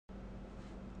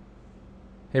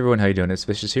Hey everyone, how you doing? It's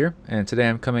Vicious here, and today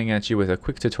I'm coming at you with a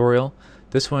quick tutorial.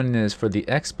 This one is for the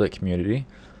xsplit community.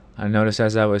 I noticed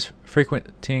as I was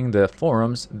frequenting the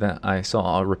forums that I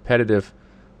saw a repetitive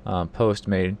post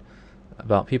made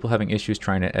about people having issues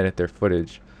trying to edit their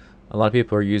footage. A lot of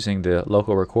people are using the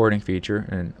local recording feature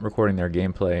and recording their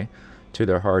gameplay to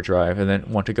their hard drive and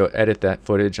then want to go edit that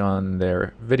footage on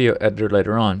their video editor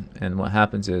later on. And what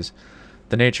happens is,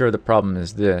 the nature of the problem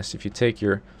is this: if you take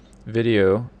your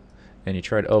video and you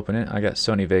try to open it, I got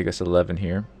Sony Vegas 11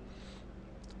 here.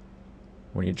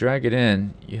 When you drag it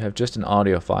in, you have just an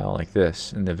audio file like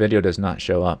this, and the video does not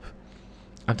show up.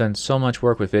 I've done so much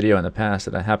work with video in the past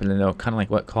that I happen to know kind of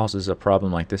like what causes a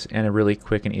problem like this and a really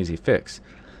quick and easy fix.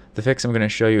 The fix I'm going to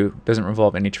show you doesn't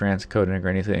involve any transcoding or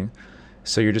anything,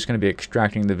 so you're just going to be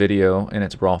extracting the video in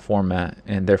its raw format,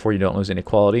 and therefore you don't lose any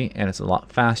quality, and it's a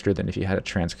lot faster than if you had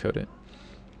to transcode it.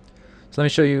 So let me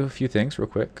show you a few things real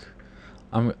quick.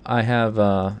 I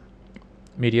have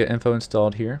media info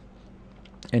installed here,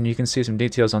 and you can see some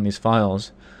details on these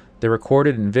files. They're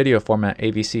recorded in video format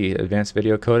AVC, Advanced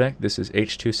Video Codec. This is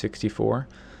H.264.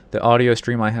 The audio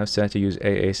stream I have set to use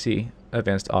AAC,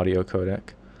 Advanced Audio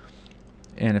Codec.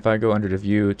 And if I go under the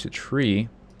view to tree,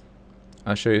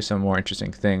 I'll show you some more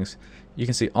interesting things. You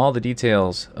can see all the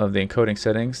details of the encoding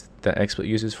settings that xsplit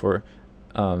uses for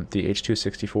the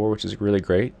H.264, which is really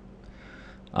great.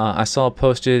 I saw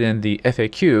posted in the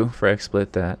FAQ for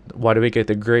xsplit that why do we get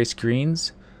the gray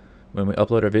screens when we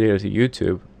upload our video to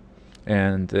YouTube,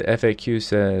 and the FAQ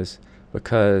says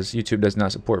because YouTube does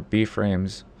not support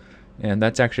B-frames, and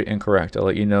that's actually incorrect. I'll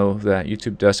let you know that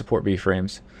YouTube does support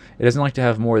B-frames. It doesn't like to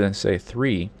have more than say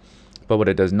 3, but what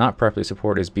it does not properly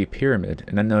support is B-pyramid.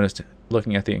 And I noticed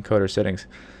looking at the encoder settings,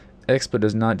 xsplit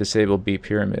does not disable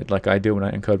B-pyramid like I do when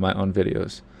I encode my own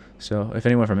videos. So if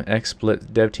anyone from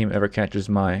xsplit dev team ever catches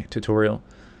my tutorial,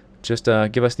 just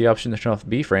give us the option to turn off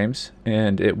B-frames,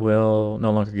 and it will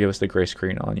no longer give us the gray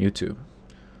screen on YouTube.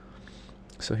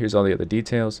 So here's all the other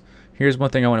details. Here's one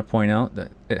thing I want to point out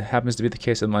that it happens to be the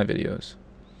case of my videos.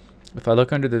 If I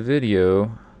look under the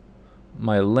video,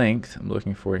 my length, I'm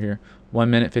looking for here, 1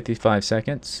 minute 55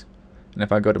 seconds. And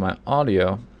if I go to my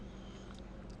audio,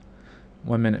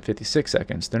 1 minute 56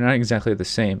 seconds. They're not exactly the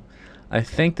same. I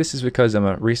think this is because I'm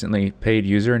a recently paid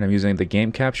user and I'm using the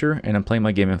game capture and I'm playing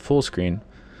my game in full screen.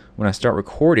 When I start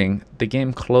recording, the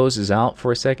game closes out for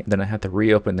a second, then I have to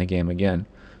reopen the game again.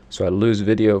 So I lose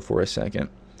video for a second.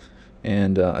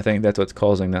 And I think that's what's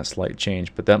causing that slight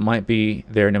change. But that might be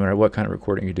there no matter what kind of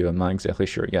recording you do. I'm not exactly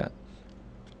sure yet.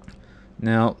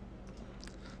 Now,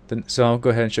 so I'll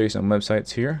go ahead and show you some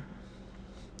websites here.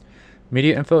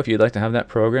 Media info, if you'd like to have that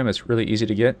program, it's really easy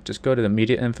to get. Just go to the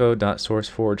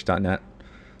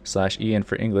mediainfo.sourceforge.net/en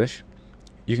for English.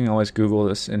 You can always Google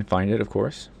this and find it, of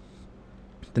course.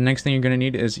 The next thing you're going to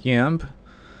need is YAML.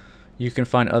 You can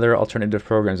find other alternative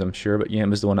programs, I'm sure, but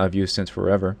YAML is the one I've used since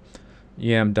forever.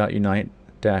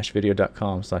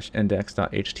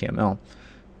 yam.unite-video.com/index.html.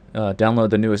 Download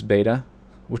the newest beta,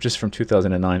 which is from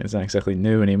 2009. It's not exactly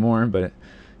new anymore, but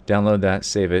download that,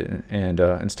 save it, and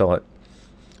install it.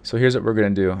 So here's what we're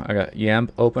going to do. I got YAML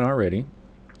open already,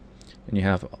 and you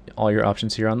have all your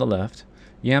options here on the left.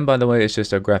 YAML, by the way, is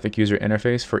just a graphic user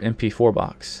interface for MP4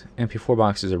 box. MP4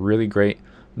 box is a really great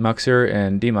muxer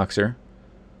and demuxer,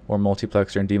 or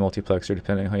multiplexer and demultiplexer,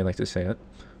 depending on how you like to say it,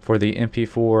 for the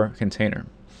MP4 container.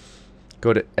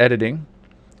 Go to editing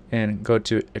and go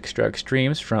to extract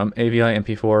streams from AVI,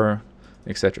 MP4,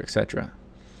 etc., etc.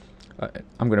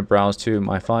 I'm going to browse to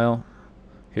my file.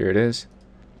 Here it is.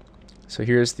 So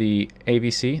here's the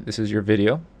AVC. This is your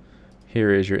video.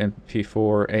 Here is your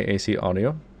MP4 AAC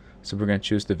audio. So we're going to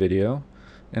choose the video,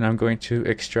 and I'm going to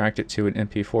extract it to an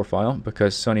MP4 file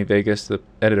because Sony Vegas, the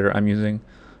editor I'm using,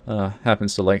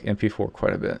 happens to like MP4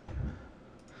 quite a bit.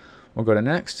 We'll go to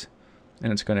next,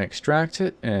 and it's going to extract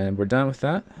it, and we're done with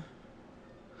that.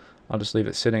 I'll just leave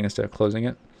it sitting instead of closing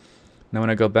it. Now when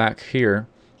I go back here,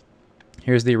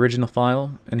 here's the original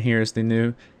file, and here's the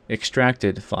new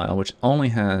extracted file, which only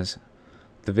has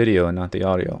the video and not the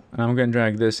audio. And I'm going to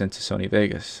drag this into Sony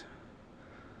Vegas.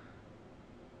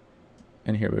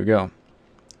 And here we go.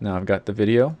 Now I've got the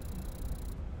video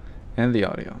and the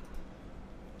audio.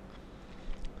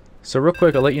 So real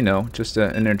quick, I'll let you know, just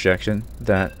an interjection,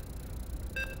 that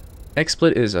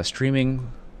xsplit is a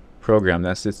streaming program.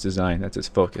 That's its design, that's its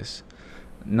focus,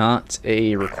 not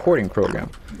a recording program.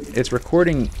 It's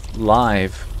recording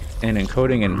live and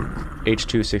encoding in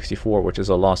H.264, which is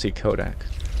a lossy codec.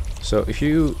 So if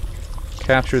you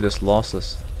capture this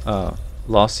lossy, and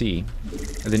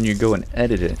then you go and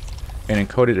edit it and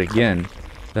encode it again,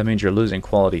 that means you're losing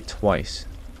quality twice.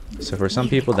 So for some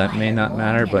people that may not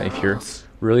matter, but if you're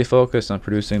really focused on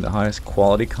producing the highest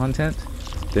quality content,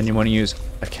 then you want to use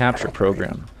a capture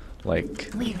program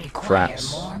like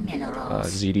Fraps,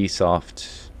 ZD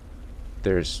Soft.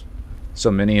 There's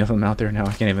so many of them out there now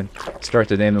I can't even start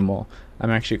to name them all. I'm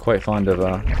actually quite fond of,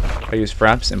 I use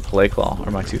Fraps and Playclaw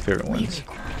are my two favorite ones.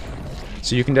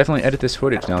 So you can definitely edit this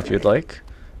footage now if you'd like,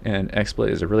 and xsplit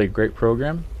is a really great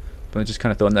program, but I'm just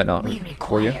kind of throwing that out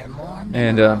for you.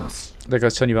 And like I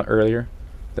was telling you about earlier,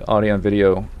 the audio and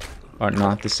video are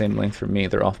not the same length for me.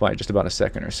 They're off by just about a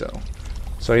second or so.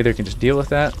 So I either can just deal with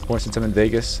that, or since I'm in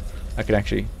Vegas, I could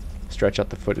actually stretch out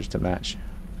the footage to match.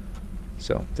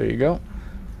 So there you go.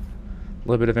 A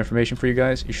little bit of information for you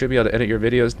guys. You should be able to edit your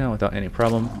videos now without any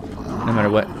problem, no matter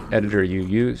what editor you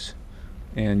use.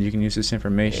 And you can use this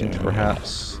information to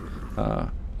perhaps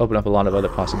open up a lot of other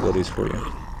possibilities for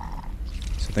you.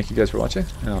 So thank you guys for watching,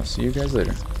 and I'll see you guys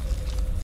later.